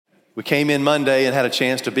We came in Monday and had a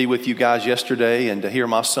chance to be with you guys yesterday and to hear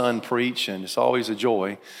my son preach, and it's always a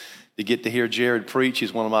joy to get to hear Jared preach.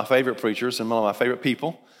 He's one of my favorite preachers and one of my favorite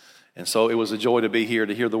people, and so it was a joy to be here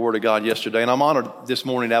to hear the Word of God yesterday, and I'm honored this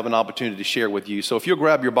morning to have an opportunity to share with you. So if you'll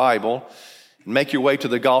grab your Bible and make your way to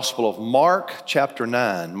the Gospel of Mark, chapter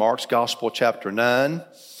 9, Mark's Gospel, chapter 9,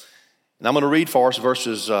 and I'm going to read for us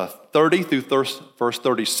verses 30 through verse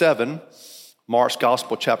 37, Mark's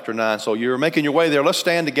Gospel, chapter 9. So you're making your way there. Let's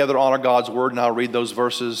stand together, honor God's Word, and I'll read those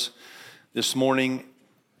verses this morning.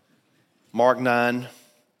 Mark 9,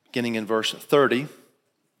 beginning in verse 30.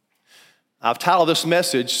 I've titled this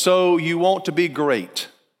message, So You Want to Be Great.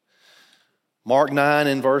 Mark 9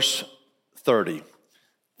 and verse 30.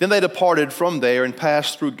 Then they departed from there and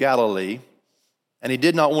passed through Galilee, and he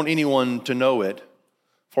did not want anyone to know it,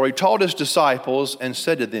 for he taught his disciples and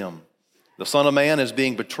said to them, The Son of Man is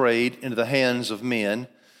being betrayed into the hands of men.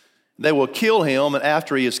 They will kill him, and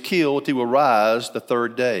after he is killed, he will rise the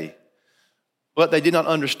third day. But they did not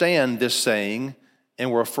understand this saying and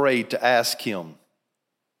were afraid to ask him.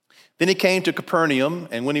 Then he came to Capernaum,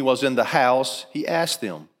 and when he was in the house, he asked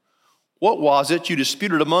them, What was it you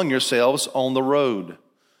disputed among yourselves on the road?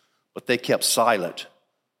 But they kept silent.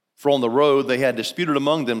 For on the road they had disputed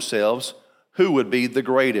among themselves who would be the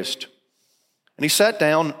greatest. And he sat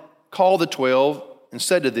down, called the 12, and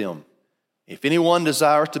said to them, If anyone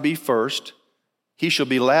desires to be first, he shall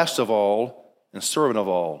be last of all and servant of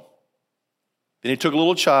all. Then he took a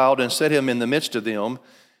little child and set him in the midst of them.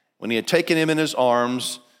 When he had taken him in his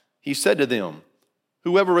arms, he said to them,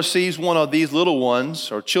 Whoever receives one of these little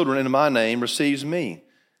ones or children in my name receives me.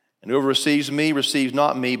 And whoever receives me receives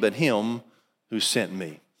not me, but him who sent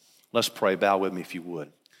me. Let's pray. Bow with me if you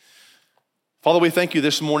would. Father, we thank you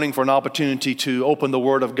this morning for an opportunity to open the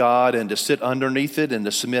Word of God and to sit underneath it and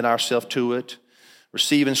to submit ourselves to it,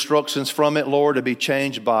 receive instructions from it, Lord, to be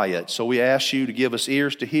changed by it. So we ask you to give us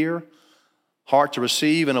ears to hear, heart to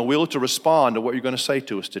receive, and a will to respond to what you're going to say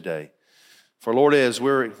to us today. For Lord, as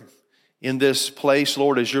we're in this place,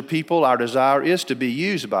 Lord, as your people, our desire is to be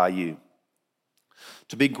used by you,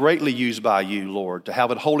 to be greatly used by you, Lord, to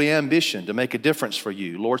have a holy ambition, to make a difference for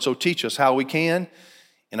you. Lord, so teach us how we can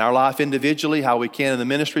in our life individually, how we can in the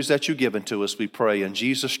ministries that you've given to us, we pray in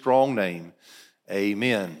Jesus' strong name.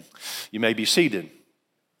 Amen. You may be seated.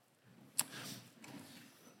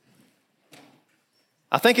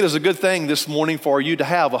 I think it is a good thing this morning for you to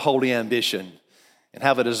have a holy ambition and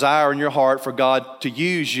have a desire in your heart for God to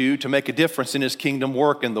use you to make a difference in his kingdom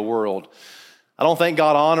work in the world. I don't think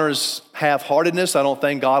God honors half-heartedness. I don't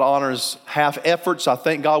think God honors half efforts. I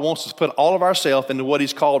think God wants us to put all of ourselves into what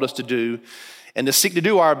he's called us to do and to seek to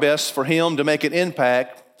do our best for him to make an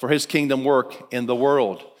impact for his kingdom work in the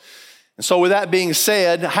world. And so with that being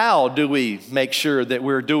said, how do we make sure that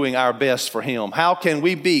we're doing our best for him? How can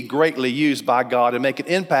we be greatly used by God and make an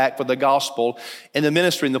impact for the gospel in the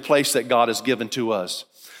ministry in the place that God has given to us?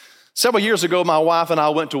 Several years ago, my wife and I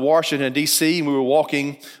went to Washington, D.C., and we were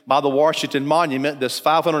walking by the Washington Monument that's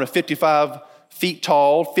 555 feet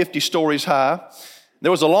tall, 50 stories high.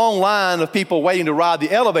 There was a long line of people waiting to ride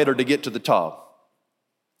the elevator to get to the top.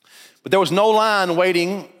 But there was no line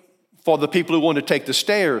waiting for the people who wanted to take the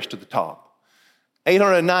stairs to the top.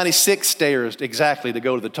 896 stairs exactly to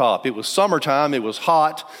go to the top. It was summertime, it was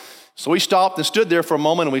hot. So we stopped and stood there for a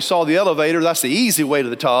moment and we saw the elevator. That's the easy way to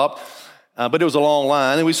the top, but it was a long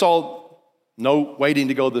line. And we saw no waiting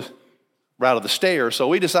to go the route of the stairs. So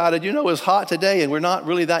we decided, it's hot today and we're not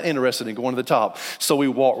really that interested in going to the top. So we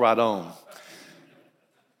walked right on.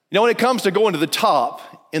 When it comes to going to the top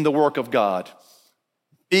in the work of God,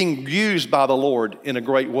 being used by the Lord in a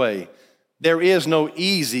great way, there is no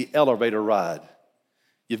easy elevator ride.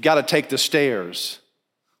 You've got to take the stairs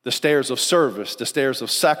of service, the stairs of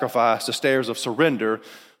sacrifice, the stairs of surrender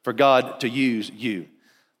for God to use you.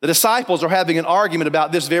 The disciples are having an argument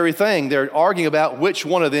about this very thing. They're arguing about which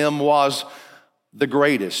one of them was the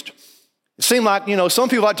greatest. It seemed like, some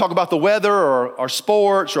people like to talk about the weather or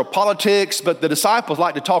sports or politics, but the disciples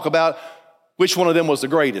like to talk about which one of them was the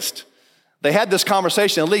greatest. They had this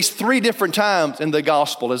conversation at least 3 different times in the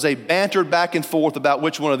gospel as they bantered back and forth about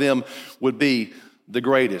which one of them would be the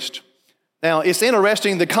greatest. Now, it's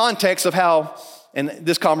interesting the context of how and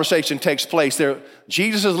this conversation takes place.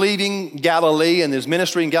 Jesus is leaving Galilee, and his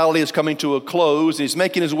ministry in Galilee is coming to a close. And he's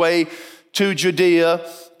making his way to Judea,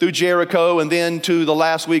 through Jericho, and then to the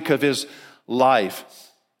last week of his life.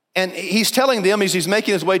 And he's telling them, as he's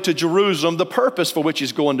making his way to Jerusalem, the purpose for which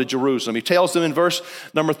he's going to Jerusalem. He tells them in verse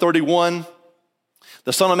number 31,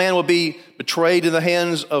 the Son of Man will be betrayed in the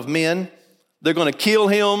hands of men. They're going to kill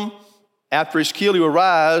him, After he's killed, he will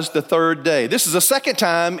rise the third day. This is the second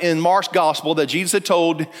time in Mark's gospel that Jesus had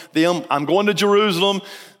told them, I'm going to Jerusalem.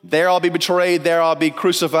 There I'll be betrayed. There I'll be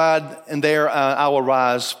crucified. And there I will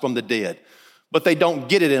rise from the dead. But they don't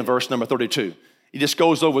get it in verse number 32. It just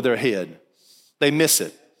goes over their head. They miss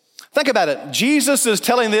it. Think about it. Jesus is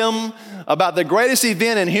telling them about the greatest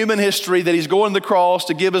event in human history, that he's going to the cross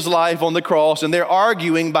to give his life on the cross, and they're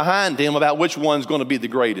arguing behind him about which one's going to be the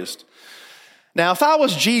greatest. Now, if I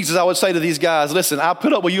was Jesus, I would say to these guys, listen, I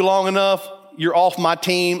put up with you long enough. You're off my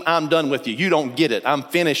team. I'm done with you. You don't get it. I'm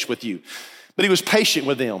finished with you. But he was patient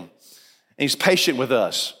with them, and he's patient with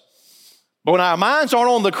us. But when our minds aren't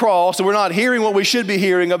on the cross and we're not hearing what we should be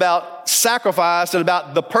hearing about sacrifice and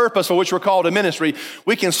about the purpose for which we're called to ministry,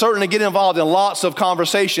 we can certainly get involved in lots of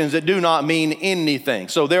conversations that do not mean anything.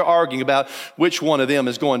 So they're arguing about which one of them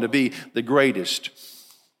is going to be the greatest.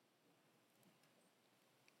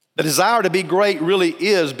 The desire to be great really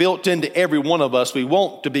is built into every one of us. We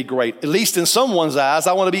want to be great, at least in someone's eyes.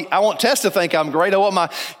 I want Tess to think I'm great. I want my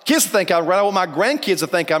kids to think I'm great. I want my grandkids to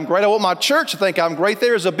think I'm great. I want my church to think I'm great.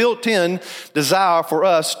 There is a built-in desire for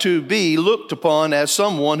us to be looked upon as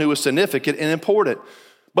someone who is significant and important.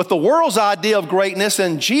 But the world's idea of greatness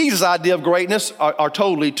and Jesus' idea of greatness are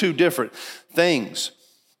totally two different things.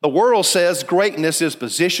 The world says greatness is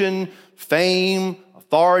position, fame,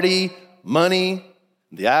 authority, money.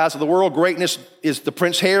 In the eyes of the world, greatness is the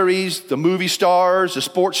Prince Harrys, the movie stars, the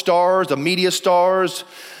sports stars, the media stars.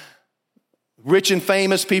 Rich and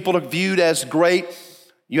famous people are viewed as great.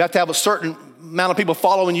 You have to have a certain amount of people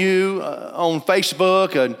following you on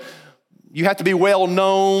Facebook, and you have to be well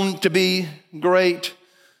known to be great.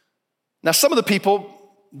 Now, some of the people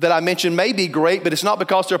that I mentioned may be great, but it's not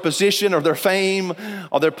because their position or their fame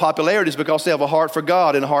or their popularity. It's because they have a heart for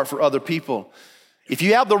God and a heart for other people. If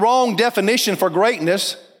you have the wrong definition for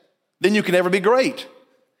greatness, then you can never be great.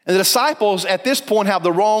 And the disciples at this point have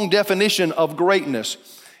the wrong definition of greatness.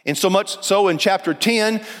 And so much so in chapter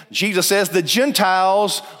 10, Jesus says the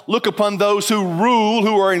Gentiles look upon those who rule,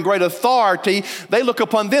 who are in great authority. They look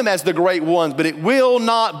upon them as the great ones, but it will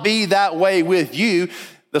not be that way with you.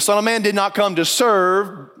 The Son of Man did not come to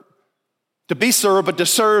serve, to be served, but to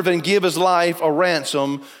serve and give his life a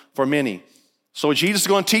ransom for many. So Jesus is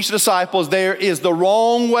going to teach the disciples there is the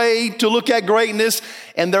wrong way to look at greatness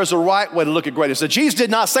and there's a right way to look at greatness. So Jesus did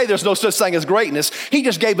not say there's no such thing as greatness. He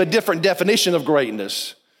just gave a different definition of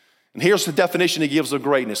greatness. And here's the definition he gives of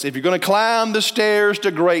greatness. If you're going to climb the stairs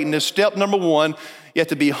to greatness, step number one, you have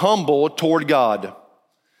to be humble toward God.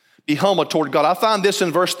 Be humble toward God. I find this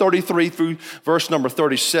in verse 33 through verse number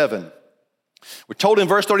 37. We're told in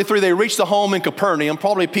verse 33 they reached the home in Capernaum,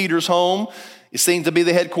 probably Peter's home. It seemed to be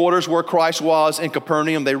the headquarters where Christ was in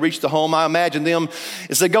Capernaum. They reached the home. I imagine them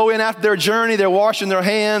as they go in after their journey, they're washing their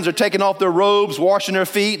hands, they're taking off their robes, washing their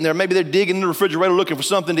feet, and maybe they're digging in the refrigerator looking for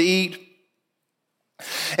something to eat.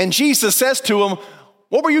 And Jesus says to them,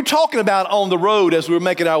 what were you talking about on the road as we were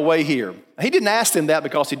making our way here? He didn't ask them that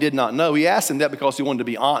because he did not know. He asked them that because he wanted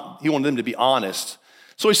them to be honest.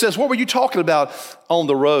 So he says, what were you talking about on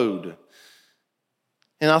the road?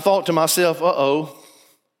 And I thought to myself,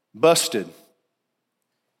 busted.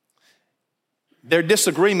 Their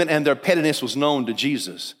disagreement and their pettiness was known to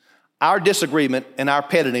Jesus. Our disagreement and our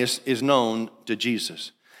pettiness is known to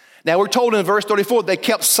Jesus. Now we're told in verse 34, they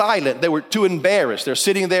kept silent. They were too embarrassed. They're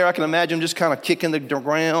sitting there, I can imagine just kind of kicking the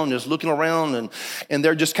ground, just looking around, and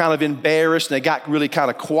they're just kind of embarrassed, and they got really kind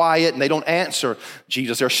of quiet, and they don't answer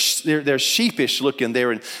Jesus. They're sheepish looking,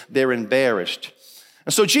 they're embarrassed.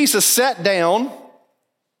 And so Jesus sat down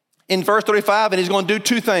in verse 35, and he's going to do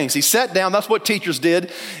two things. He sat down. That's what teachers did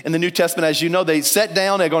in the New Testament. As you know, they sat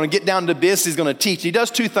down. They're going to get down to business. He's going to teach. He does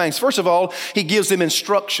two things. First of all, he gives them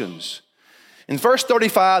instructions. In verse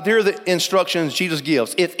 35, here are the instructions Jesus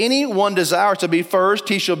gives. If anyone desires to be first,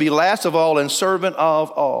 he shall be last of all and servant of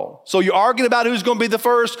all. So you're arguing about who's going to be the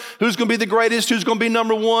first, who's going to be the greatest, who's going to be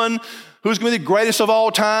number one, who's going to be the greatest of all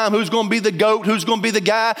time, who's going to be the GOAT, who's going to be the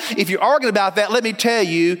guy. If you're arguing about that, let me tell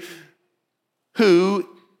you who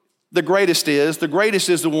the greatest is. The greatest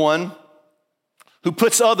is the one who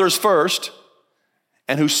puts others first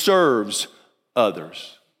and who serves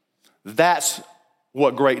others. That's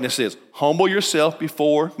what greatness is. Humble yourself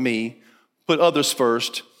before me, put others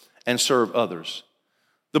first, and serve others.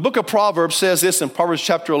 The book of Proverbs says this in Proverbs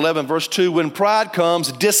chapter 11, verse 2, when pride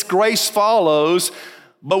comes, disgrace follows,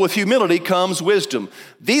 but with humility comes wisdom.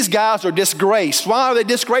 These guys are disgraced. Why are they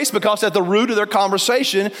disgraced? Because at the root of their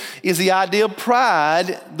conversation is the idea of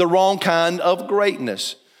pride, the wrong kind of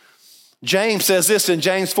greatness. James says this in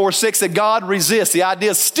James 4:6, that God resists. The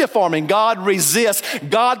idea is stiff-arming. God resists.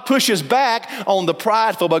 God pushes back on the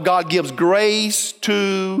prideful, but God gives grace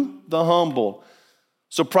to the humble.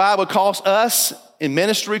 So pride would cost us in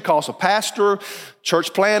ministry, cost a pastor,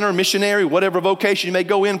 church planner, missionary, whatever vocation you may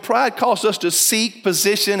go in. Pride costs us to seek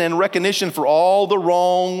position and recognition for all the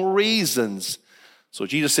wrong reasons. So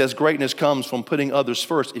Jesus says greatness comes from putting others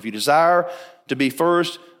first. If you desire to be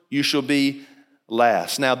first, you shall be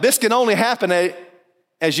last. Now, this can only happen,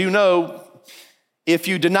 as you know, if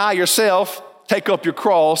you deny yourself, take up your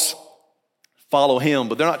cross, follow him.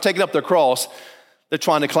 But they're not taking up their cross. They're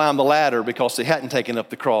trying to climb the ladder because they hadn't taken up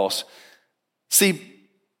the cross. See,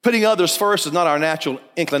 putting others first is not our natural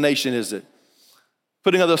inclination, is it?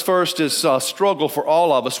 Putting others first is a struggle for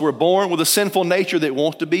all of us. We're born with a sinful nature that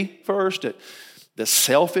wants to be first, that's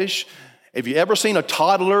selfish. Have you ever seen a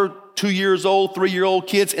toddler, 2 years old, 3-year-old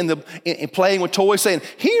kids in playing with toys saying,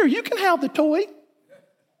 "Here, you can have the toy"?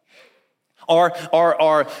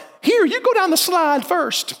 Or "Here, you go down the slide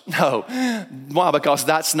first"? No. Why? Because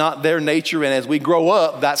that's not their nature. And as we grow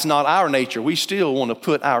up, that's not our nature. We still want to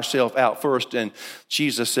put ourselves out first. And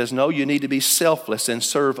Jesus says, no, you need to be selfless and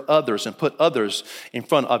serve others and put others in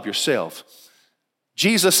front of yourself.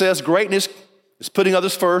 Jesus says greatness is putting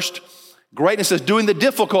others first. Greatness is doing the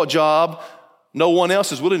difficult job no one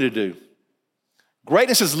else is willing to do.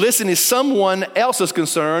 Greatness is listening to someone else's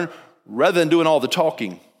concern rather than doing all the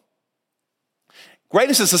talking.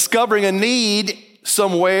 Greatness is discovering a need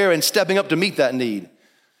somewhere and stepping up to meet that need.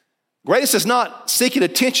 Greatness is not seeking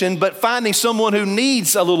attention, but finding someone who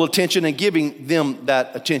needs a little attention and giving them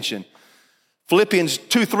that attention. Philippians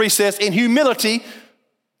 2:3 says, in humility,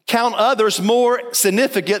 count others more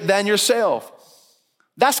significant than yourself.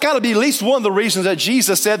 That's got to be at least one of the reasons that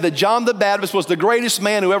Jesus said that John the Baptist was the greatest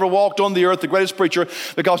man who ever walked on the earth, the greatest preacher,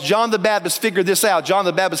 because John the Baptist figured this out. John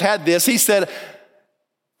the Baptist had this. He said,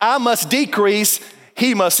 I must decrease,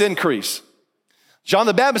 he must increase. John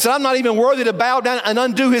the Baptist said, I'm not even worthy to bow down and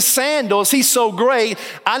undo his sandals. He's so great.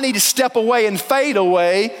 I need to step away and fade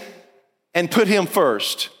away and put him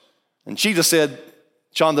first. And Jesus said,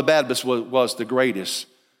 John the Baptist was the greatest.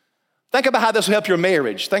 Think about how this will help your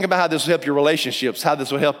marriage. Think about how this will help your relationships, how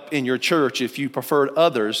this will help in your church if you preferred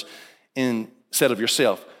others instead of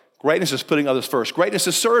yourself. Greatness is putting others first. Greatness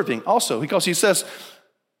is serving also, because he says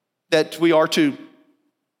that we are to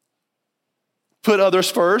put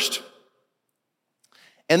others first.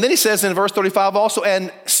 And then he says in verse 35 also,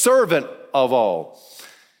 and servant of all.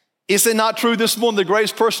 Is it not true this morning the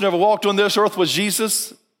greatest person who ever walked on this earth was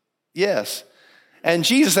Jesus? Yes. And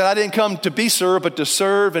Jesus said, I didn't come to be served, but to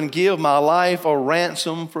serve and give my life a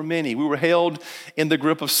ransom for many. We were held in the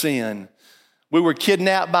grip of sin. We were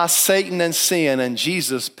kidnapped by Satan and sin, and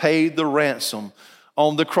Jesus paid the ransom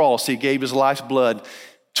on the cross. He gave his life's blood,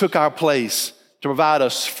 took our place to provide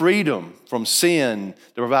us freedom from sin,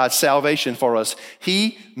 to provide salvation for us.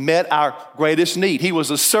 He met our greatest need. He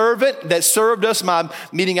was a servant that served us by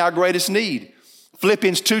meeting our greatest need.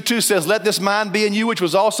 Philippians 2:2 says, let this mind be in you, which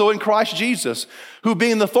was also in Christ Jesus, who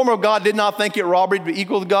being in the form of God did not think it robbery to be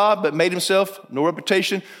equal to God, but made himself no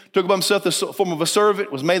reputation, took upon himself the form of a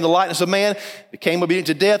servant, was made in the likeness of man, became obedient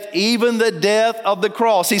to death, even the death of the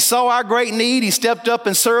cross. He saw our great need. He stepped up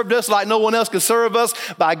and served us like no one else could serve us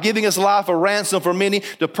by giving his life a ransom for many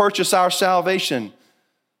to purchase our salvation.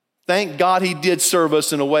 Thank God he did serve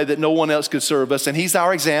us in a way that no one else could serve us. And he's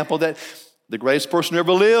our example that the greatest person who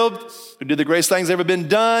ever lived, who did the greatest things ever been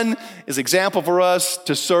done, is an example for us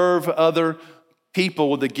to serve other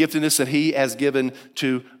people with the giftedness that he has given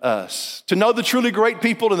to us. To know the truly great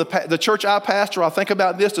people in the church I pastor, I think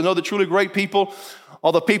about this, to know the truly great people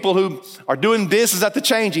are the people who are doing business at the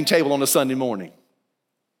changing table on a Sunday morning,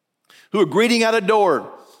 who are greeting at a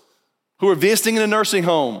door, who are visiting in a nursing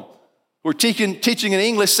home, who are teaching an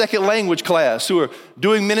English second language class, who are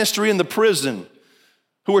doing ministry in the prison,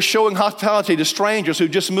 who are showing hospitality to strangers who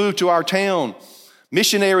just moved to our town,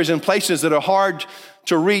 missionaries in places that are hard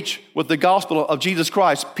to reach with the gospel of Jesus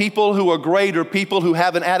Christ, people who are greater, people who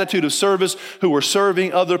have an attitude of service, who are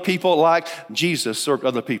serving other people like Jesus served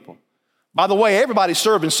other people. By the way, everybody's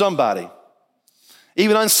serving somebody.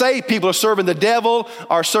 Even unsaved people are serving the devil,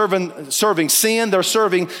 are serving sin, they're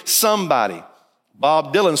serving somebody.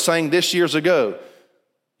 Bob Dylan sang this years ago,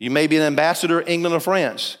 you may be an ambassador, England or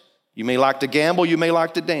France. You may like to gamble, you may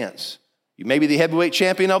like to dance. You may be the heavyweight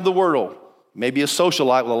champion of the world. You may be a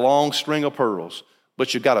socialite with a long string of pearls,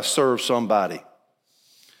 but you've got to serve somebody.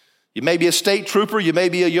 You may be a state trooper, you may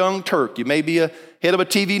be a young Turk, you may be a head of a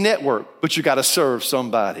TV network, but you got to serve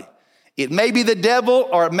somebody. It may be the devil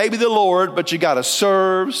or it may be the Lord, but you got to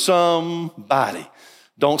serve somebody.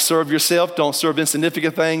 Don't serve yourself. Don't serve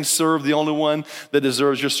insignificant things. Serve the only one that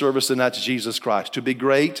deserves your service, and that's Jesus Christ. To be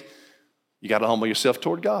great, you got to humble yourself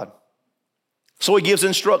toward God. So he gives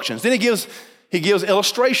instructions. Then he gives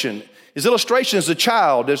illustration. His illustration is a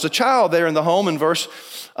child. There's a child there in the home in verse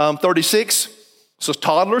 36. So it's a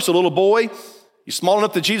toddler, it's a little boy. He's small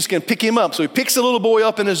enough that Jesus can pick him up. So he picks the little boy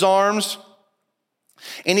up in his arms.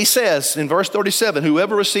 And he says in verse 37,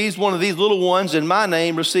 whoever receives one of these little ones in my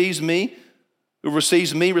name receives me. Who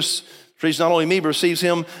receives me receives not only me, but receives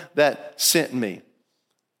him that sent me.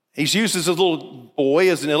 He's used this little boy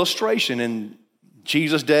as an illustration. In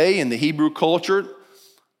Jesus' day, in the Hebrew culture,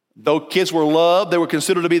 though kids were loved, they were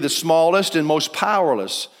considered to be the smallest and most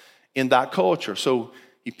powerless in that culture. So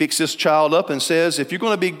he picks this child up and says, if you're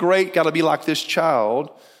going to be great, got to be like this child.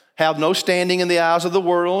 Have no standing in the eyes of the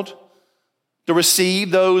world. To receive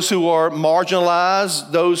those who are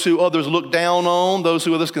marginalized, those who others look down on, those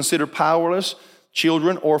who others consider powerless,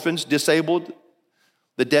 children, orphans, disabled,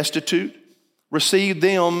 the destitute. Receive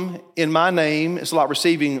them in my name. It's like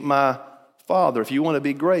receiving my Father. If you want to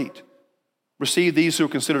be great, receive these who are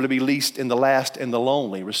considered to be least and the last and the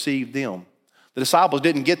lonely. Receive them. The disciples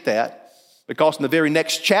didn't get that because in the very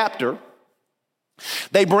next chapter,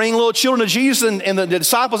 they bring little children to Jesus and the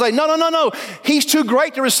disciples say, no. He's too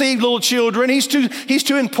great to receive little children. He's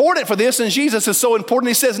too important for this. And Jesus is so important.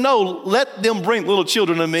 He says, no, let them bring little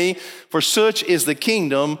children to me, for such is the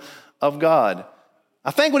kingdom of God.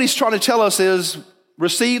 I think what he's trying to tell us is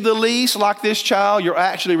receive the least like this child. You're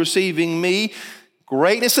actually receiving me.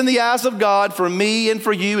 Greatness in the eyes of God for me and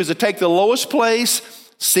for you is to take the lowest place,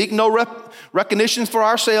 seek no recognition for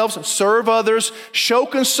ourselves, serve others, show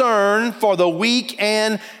concern for the weak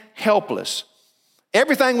and helpless.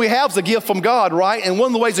 Everything we have is a gift from God, right? And one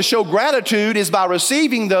of the ways to show gratitude is by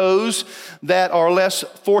receiving those that are less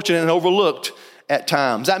fortunate and overlooked at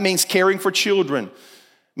times. That means caring for children.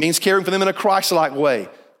 It means caring for them in a Christ-like way,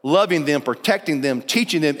 loving them, protecting them,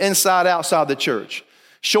 teaching them inside, outside the church,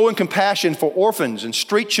 showing compassion for orphans and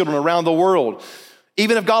street children around the world.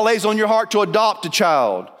 Even if God lays on your heart to adopt a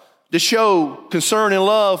child, to show concern and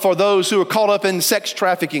love for those who are caught up in sex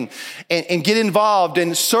trafficking and get involved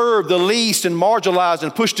and serve the least and marginalized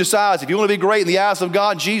and pushed aside. If you want to be great in the eyes of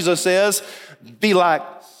God, Jesus says, be like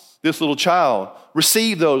this little child.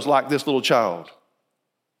 Receive those like this little child.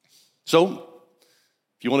 So,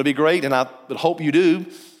 if you want to be great, and I would hope you do,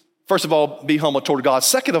 first of all, be humble toward God.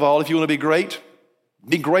 Second of all, if you want to be great,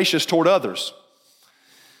 be gracious toward others.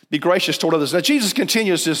 Be gracious toward others. Now, Jesus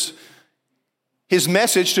continues his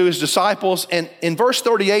message to his disciples. And in verse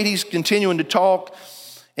 38, he's continuing to talk.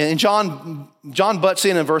 And John butts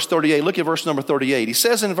in verse 38. Look at verse number 38. He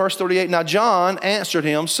says in verse 38, now John answered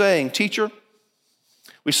him, saying, Teacher,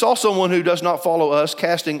 we saw someone who does not follow us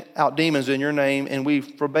casting out demons in your name, and we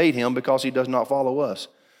forbade him because he does not follow us.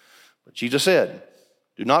 But Jesus said,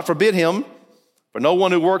 do not forbid him, for no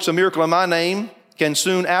one who works a miracle in my name can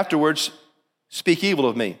soon afterwards speak evil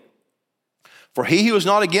of me. For he who is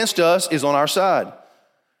not against us is on our side.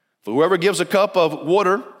 For whoever gives a cup of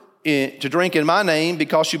water to drink in my name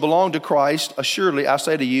because you belong to Christ, assuredly I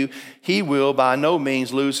say to you, he will by no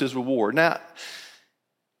means lose his reward. Now,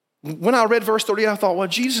 when I read verse 38, I thought, well,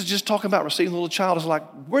 Jesus is just talking about receiving a little child. It's like,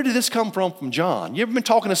 where did this come from John? You ever been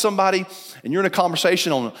talking to somebody and you're in a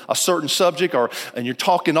conversation on a certain subject and you're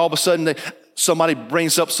talking, all of a sudden somebody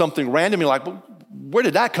brings up something random. You're like, well, where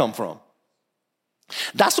did that come from?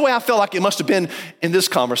 That's the way I felt like it must have been in this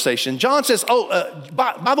conversation. John says,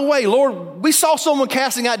 by the way, Lord, we saw someone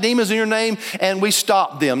casting out demons in your name and we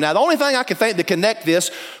stopped them. Now, the only thing I can think to connect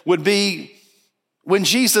this would be when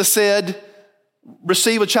Jesus said,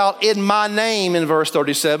 receive a child in my name in verse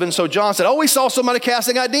 37. So John said, we saw somebody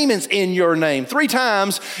casting out demons in your name. 3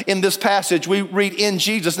 times in this passage, we read in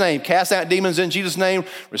Jesus' name, cast out demons in Jesus' name,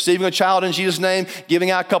 receiving a child in Jesus' name, giving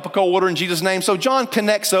out a cup of cold water in Jesus' name. So John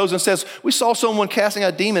connects those and says, we saw someone casting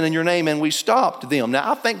out a demon in your name and we stopped them.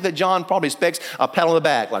 Now, I think that John probably expects a pat on the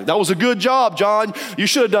back. Like, that was a good job, John. You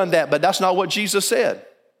should have done that. But that's not what Jesus said.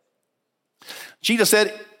 Jesus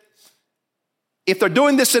said, if they're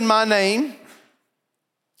doing this in my name,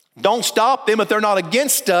 don't stop them. If they're not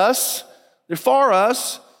against us, they're for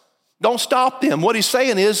us. Don't stop them. What he's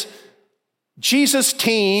saying is, Jesus'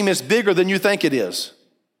 team is bigger than you think it is.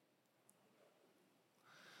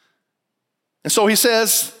 And so he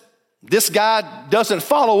says, this guy doesn't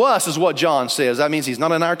follow us, is what John says. That means he's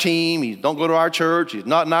not in our team. He don't go to our church. He's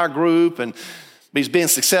not in our group. But he's being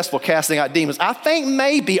successful casting out demons. I think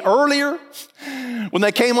maybe earlier, when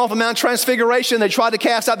they came off of Mount Transfiguration, they tried to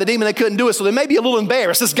cast out the demon, they couldn't do it. So they may be a little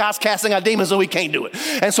embarrassed. This guy's casting out demons and we can't do it.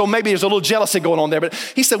 And so maybe there's a little jealousy going on there. But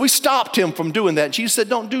he said, we stopped him from doing that. Jesus said,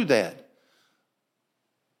 don't do that.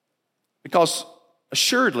 Because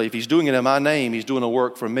assuredly, if he's doing it in my name, he's doing a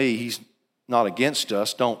work for me. He's not against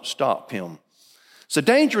us. Don't stop him. It's a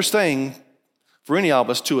dangerous thing for any of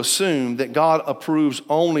us to assume that God approves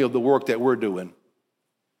only of the work that we're doing.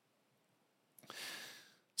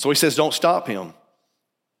 So he says, don't stop him.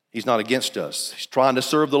 He's not against us. He's trying to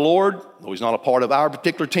serve the Lord, though he's not a part of our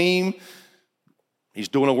particular team. He's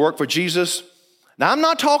doing a work for Jesus. Now, I'm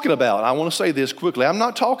not talking about, I want to say this quickly, I'm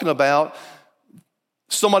not talking about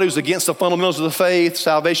somebody who's against the fundamentals of the faith,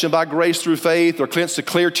 salvation by grace through faith, or against the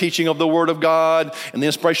clear teaching of the Word of God and the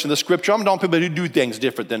inspiration of the Scripture. I'm talking about people who do things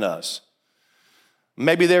different than us.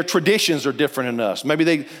 Maybe their traditions are different than us.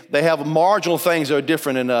 Maybe they have marginal things that are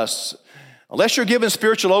different than us. Unless you're given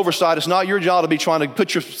spiritual oversight, it's not your job to be trying to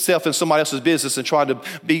put yourself in somebody else's business and try to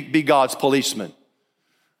be God's policeman.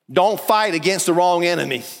 Don't fight against the wrong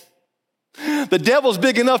enemy. The devil's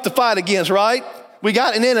big enough to fight against, right? We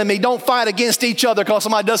got an enemy. Don't fight against each other because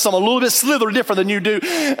somebody does something a little bit slither different than you do.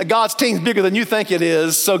 God's team's bigger than you think it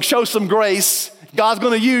is, so show some grace. God's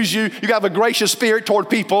going to use you. You have a gracious spirit toward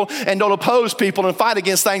people and don't oppose people and fight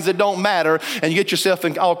against things that don't matter, and you get yourself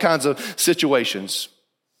in all kinds of situations.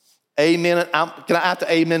 Amen. Can I have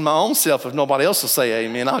to amen my own self if nobody else will say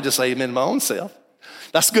amen? I'll just amen my own self.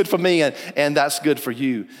 That's good for me, and that's good for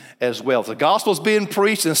you as well. If the gospel's being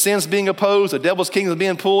preached and sin's being opposed, the devil's kingdom is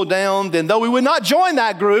being pulled down, then though we would not join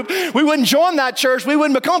that group, we wouldn't join that church, we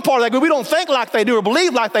wouldn't become part of that group, we don't think like they do or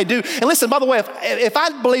believe like they do. And listen, by the way, if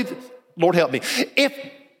I believe, Lord help me,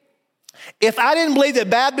 if I didn't believe that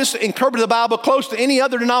Baptists interpret the Bible close to any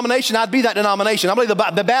other denomination, I'd be that denomination. I believe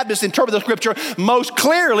the Baptists interpret the Scripture most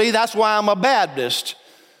clearly. That's why I'm a Baptist.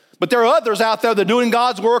 But there are others out there that are doing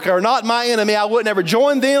God's work are not my enemy. I wouldn't ever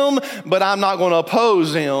join them, but I'm not going to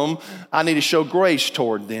oppose them. I need to show grace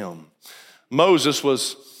toward them. Moses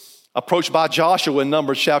was approached by Joshua in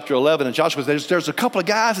Numbers chapter 11, and Joshua said, there's a couple of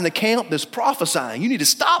guys in the camp that's prophesying. You need to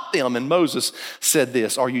stop them. And Moses said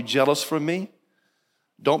this, are you jealous for me?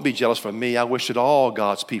 Don't be jealous for me. I wish that all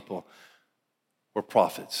God's people were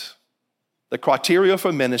prophets. The criteria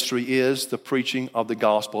for ministry is the preaching of the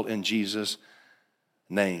gospel in Jesus'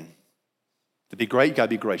 name. To be great, you got to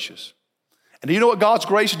be gracious. And do you know what God's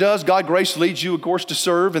grace does? God's grace leads you, of course, to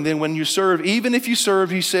serve. And then when you serve, even if you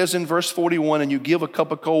serve, he says in verse 41, and you give a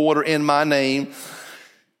cup of cold water in my name.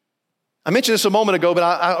 I mentioned this a moment ago, but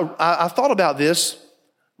I thought about this.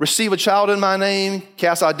 Receive a child in my name,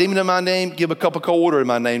 cast out a demon in my name, give a cup of cold water in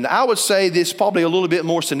my name. Now, I would say this is probably a little bit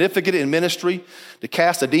more significant in ministry to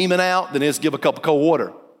cast a demon out than it is give a cup of cold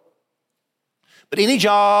water. But any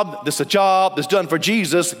job that's done for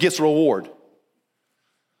Jesus gets a reward.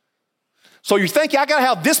 So you think, I got to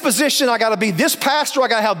have this position, I got to be this pastor, I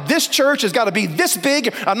got to have this church, it's got to be this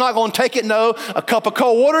big, I'm not going to take it. No, a cup of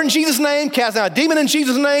cold water in Jesus' name, casting out a demon in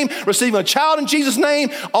Jesus' name, receiving a child in Jesus' name,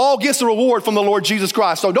 all gets a reward from the Lord Jesus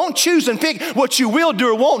Christ. So don't choose and pick what you will do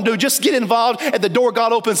or won't do. Just get involved at the door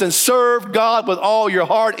God opens and serve God with all your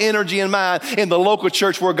heart, energy, and mind in the local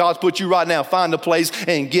church where God's put you right now. Find a place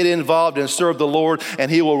and get involved and serve the Lord, and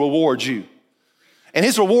he will reward you. And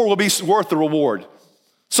his reward will be worth the reward.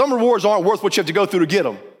 Some rewards aren't worth what you have to go through to get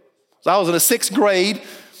them. So I was in the 6th grade.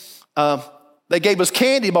 They gave us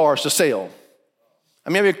candy bars to sell.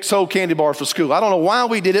 I mean, we sold candy bars for school. I don't know why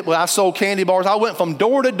we did it, but I sold candy bars. I went from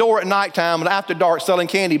door to door at nighttime and after dark selling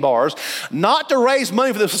candy bars, not to raise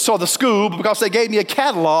money for the school, but because they gave me a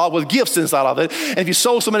catalog with gifts inside of it. And if you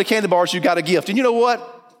sold so many candy bars, you got a gift. And you know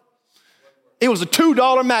what? It was a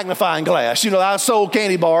 $2 magnifying glass. You know, I sold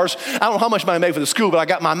candy bars. I don't know how much money I made for the school, but I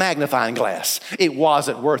got my magnifying glass. It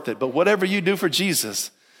wasn't worth it. But whatever you do for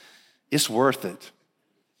Jesus, it's worth it.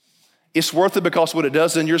 It's worth it because what it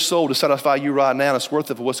does in your soul to satisfy you right now, it's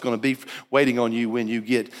worth it for what's going to be waiting on you when you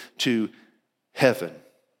get to heaven.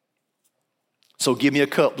 So give me a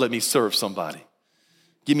cup, let me serve somebody.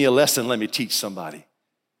 Give me a lesson, let me teach somebody.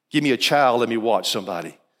 Give me a child, let me watch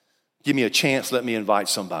somebody. Give me a chance, let me invite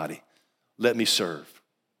somebody. Let me serve.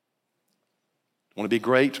 Want to be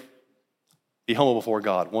great? Be humble before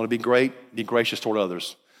God. Want to be great? Be gracious toward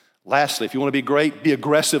others. Lastly, if you want to be great, be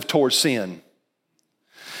aggressive towards sin.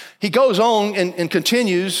 He goes on and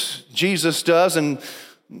continues, Jesus does, and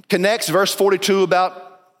connects verse 42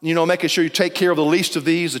 about, making sure you take care of the least of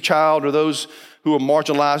these, the child or those who are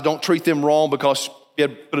marginalized. Don't treat them wrong because you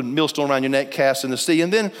had put a millstone around your neck, cast in the sea.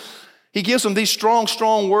 And then he gives them these strong,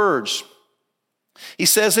 strong words. He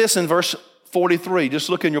says this in verse 43. Just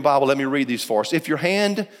look in your Bible. Let me read these for us. If your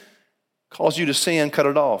hand calls you to sin, cut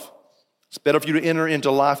it off. It's better for you to enter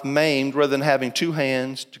into life maimed rather than having 2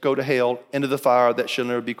 hands to go to hell, into the fire that shall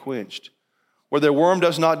never be quenched, where their worm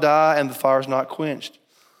does not die and the fire is not quenched.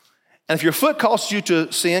 And if your foot causes you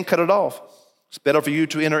to sin, cut it off. It's better for you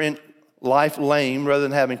to enter in life lame rather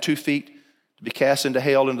than having 2 feet to be cast into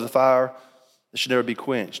hell, into the fire that should never be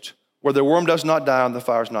quenched. Where the worm does not die and the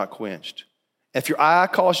fire is not quenched. If your eye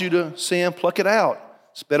calls you to sin, pluck it out.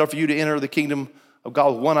 It's better for you to enter the kingdom of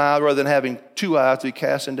God with one eye rather than having 2 eyes to be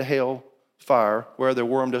cast into hell fire, where the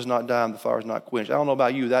worm does not die and the fire is not quenched. I don't know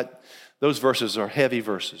about you, those verses are heavy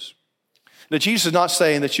verses. Now, Jesus is not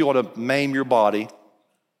saying that you ought to maim your body,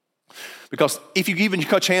 because if you even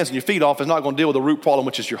cut your hands and your feet off, it's not going to deal with the root problem,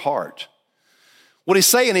 which is your heart. What he's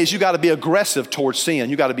saying is you got to be aggressive towards sin.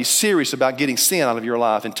 You got to be serious about getting sin out of your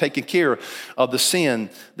life and taking care of the sin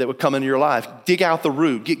that would come into your life. Dig out the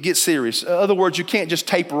root. Get serious. In other words, you can't just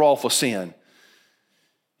taper off with sin.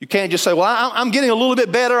 You can't just say, well, I'm getting a little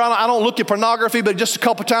bit better. I don't look at pornography, but just a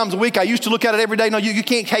couple times a week. I used to look at it every day. No, you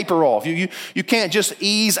can't taper off. You can't just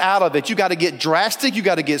ease out of it. You got to get drastic. You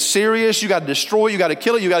got to get serious. You got to destroy it. You got to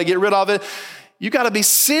kill it. You got to get rid of it. You got to be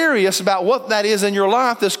serious about what that is in your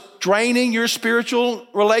life that's draining your spiritual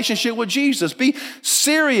relationship with Jesus. Be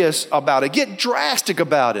serious about it. Get drastic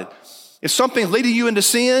about it. If something's leading you into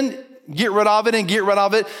sin, get rid of it and get rid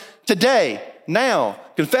of it today, now.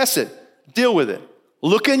 Confess it. Deal with it.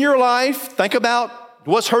 Look in your life, think about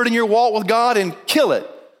what's hurting your walk with God and kill it,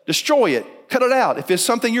 destroy it, cut it out. If it's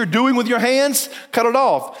something you're doing with your hands, cut it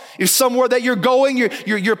off. If somewhere that you're going,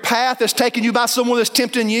 your path is taking you by someone that's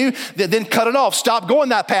tempting you, then cut it off. Stop going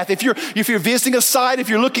that path. If you're visiting a site, if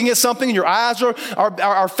you're looking at something and your eyes are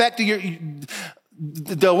affecting you,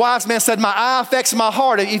 the wise man said, my eye affects my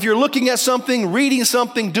heart. If you're looking at something, reading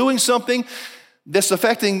something, doing something that's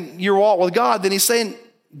affecting your walk with God, then he's saying,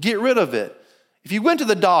 get rid of it. If you went to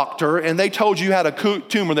the doctor and they told you had a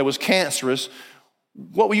tumor that was cancerous,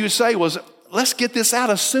 what you would say was, let's get this out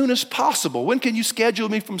as soon as possible. When can you schedule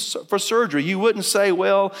me for surgery? You wouldn't say,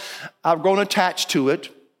 well, I've grown attached to it.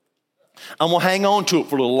 I'm going to hang on to it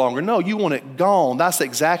for a little longer. No, you want it gone. That's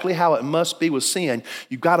exactly how it must be with sin.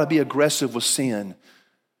 You've got to be aggressive with sin.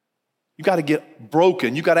 You got to get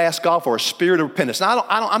broken. You got to ask God for a spirit of repentance. Now,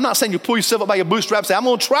 I'm not saying you pull yourself up by your bootstraps and say, I'm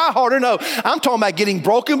going to try harder. No, I'm talking about getting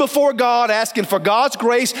broken before God, asking for God's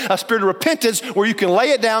grace, a spirit of repentance where you can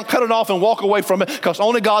lay it down, cut it off, and walk away from it, because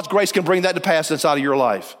only God's grace can bring that to pass inside of your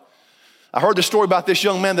life. I heard the story about this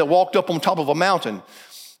young man that walked up on top of a mountain.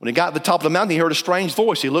 When he got to the top of the mountain, he heard a strange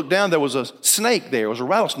voice. He looked down, there was a snake there. It was a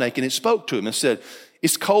rattlesnake, and it spoke to him and said,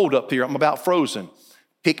 it's cold up here. I'm about frozen.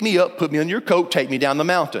 Pick me up, put me in your coat, take me down the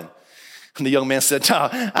mountain. And the young man said,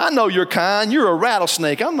 I know you're kind. You're a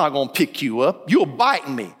rattlesnake. I'm not going to pick you up. You'll bite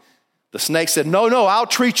me. The snake said, no, I'll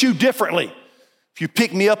treat you differently. If you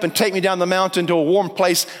pick me up and take me down the mountain to a warm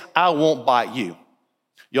place, I won't bite you.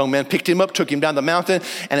 Young man picked him up, took him down the mountain,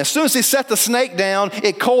 and as soon as he set the snake down,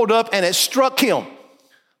 it coiled up and it struck him.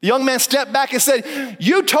 The young man stepped back and said,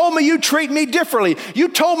 you told me you'd treat me differently. You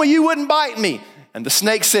told me you wouldn't bite me. And the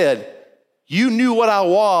snake said, you knew what I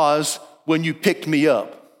was when you picked me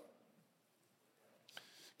up.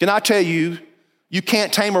 Can I tell you, you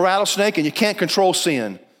can't tame a rattlesnake and you can't control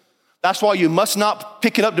sin. That's why you must not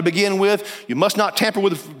pick it up to begin with. You must not tamper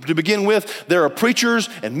with it to begin with. There are preachers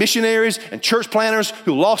and missionaries and church planners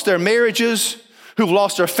who lost their marriages, who've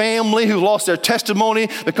lost their family, who lost their testimony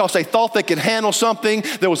because they thought they could handle something.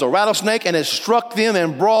 There was a rattlesnake and it struck them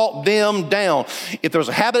and brought them down. If there's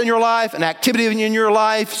a habit in your life, an activity in your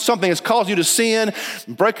life, something that's caused you to sin,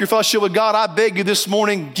 break your fellowship with God, I beg you this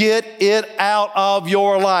morning, get it out of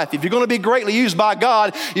your life. If you're going to be greatly used by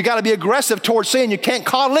God, you got to be aggressive towards sin. You can't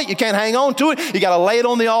coddle it. You can't hang on to it. You got to lay it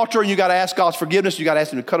on the altar and you got to ask God's forgiveness. You got to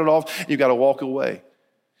ask him to cut it off. And you got to walk away.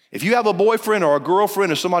 If you have a boyfriend or a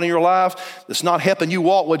girlfriend or somebody in your life that's not helping you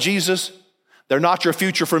walk with Jesus, they're not your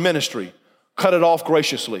future for ministry. Cut it off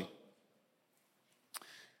graciously.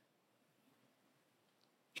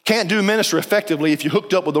 You can't do ministry effectively if you're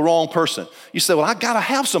hooked up with the wrong person. You say, well, I got to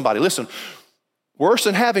have somebody. Listen, worse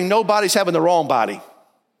than having nobody's having the wrong body.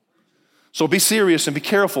 So be serious and be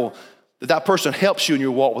careful that that person helps you in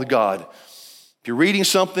your walk with God. If you're reading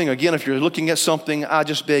something, again, if you're looking at something, I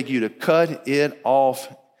just beg you to cut it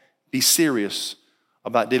off. Be serious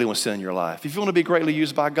about dealing with sin in your life. If you want to be greatly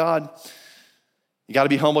used by God, you got to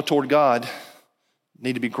be humble toward God. You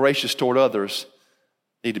need to be gracious toward others.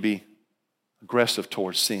 You need to be aggressive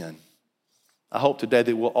towards sin. I hope today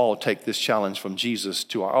that we'll all take this challenge from Jesus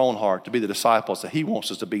to our own heart to be the disciples that he wants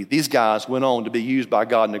us to be. These guys went on to be used by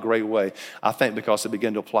God in a great way, I think, because they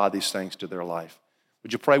began to apply these things to their life.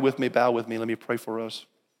 Would you pray with me? Bow with me. Let me pray for us.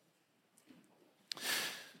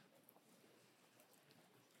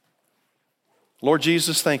 Lord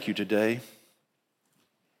Jesus, thank you today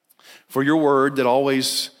for your word that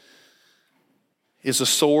always is a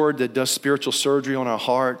sword that does spiritual surgery on our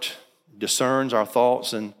heart, discerns our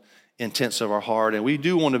thoughts and intents of our heart. And we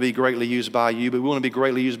do want to be greatly used by you, but we want to be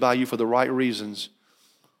greatly used by you for the right reasons.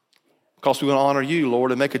 Because we want to honor you,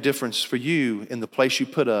 Lord, and make a difference for you in the place you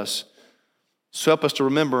put us. So help us to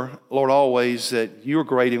remember, Lord, always that you're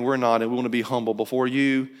great and we're not, and we want to be humble before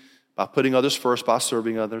you by putting others first, by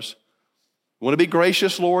serving others. We want to be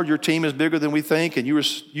gracious, Lord. Your team is bigger than we think, and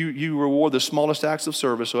you reward the smallest acts of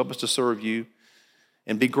service. So help us to serve you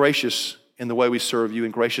and be gracious in the way we serve you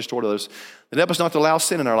and gracious toward others. And help us not to allow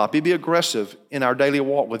sin in our life. Be aggressive in our daily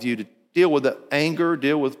walk with you to deal with the anger,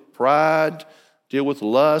 deal with pride, deal with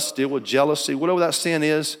lust, deal with jealousy, whatever that sin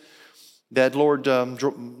is that, Lord,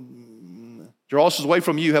 draws us away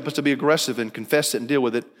from you. Help us to be aggressive and confess it and deal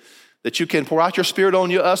with it, that you can pour out your Spirit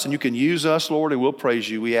on us and you can use us, Lord, and we'll praise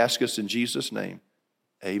you. We ask us in Jesus' name.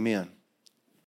 Amen.